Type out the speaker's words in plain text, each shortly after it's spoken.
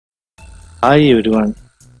Hi everyone,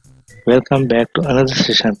 welcome back to another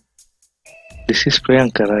session. This is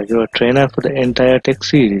Priyankara, your trainer for the entire tech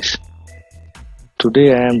series.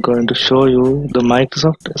 Today I am going to show you the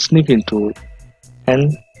Microsoft Snipping Tool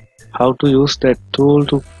and how to use that tool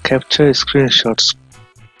to capture screenshots.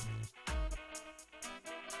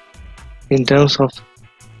 In terms of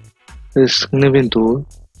the Snipping Tool,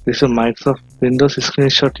 this is a Microsoft Windows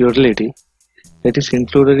screenshot utility that is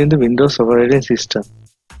included in the Windows operating system.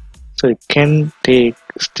 So it can take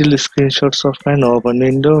still screenshots of an open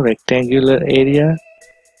window, rectangular area,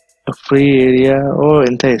 a free area, or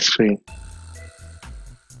entire screen.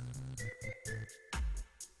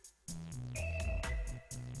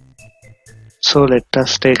 So let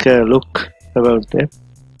us take a look about that.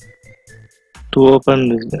 To open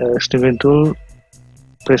the snipping tool,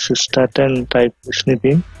 press start and type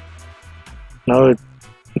snipping. Now it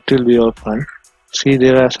will be open. See,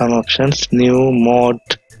 there are some options: new, mode.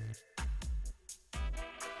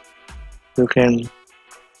 You can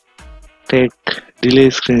take delay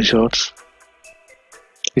screenshots,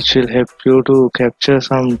 which will help you to capture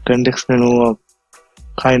some context menu or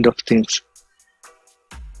kind of things.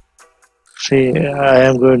 See, I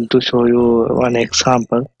am going to show you one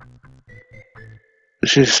example.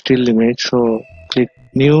 This is still image, so click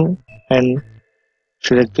new and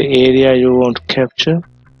select the area you want to capture.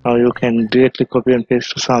 Now you can directly copy and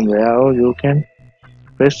paste to somewhere, or you can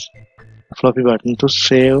press the floppy button to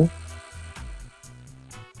save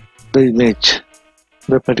the image,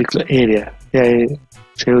 the particular area. Yeah, I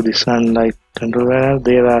save this one like controller.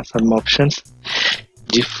 There are some options,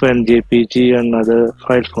 GIF and JPG and other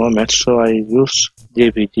file formats, so I use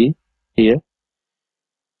JPG here.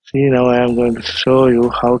 See, now I am going to show you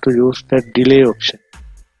how to use that delay option.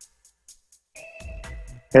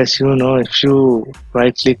 As you know, if you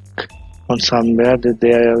right click on somewhere,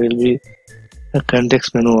 there will be a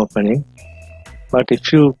context menu opening, but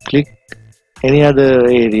if you click any other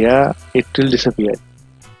area, it will disappear.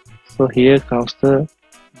 So here comes the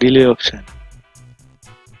delay option.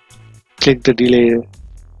 Click the delay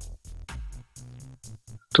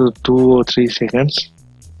to 2 or 3 seconds.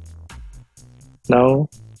 Now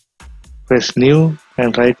press new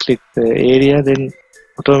and right click the area, then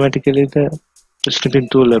automatically the snipping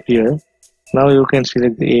tool appears. Now you can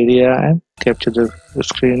select the area and capture the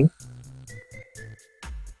screen.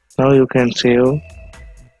 Now you can save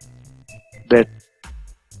that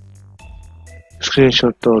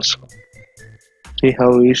screenshot also. See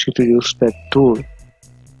how easy to use that tool.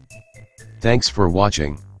 Thanks for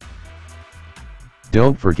watching.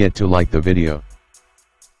 Don't forget to like the video.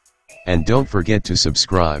 And don't forget to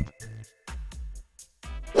subscribe.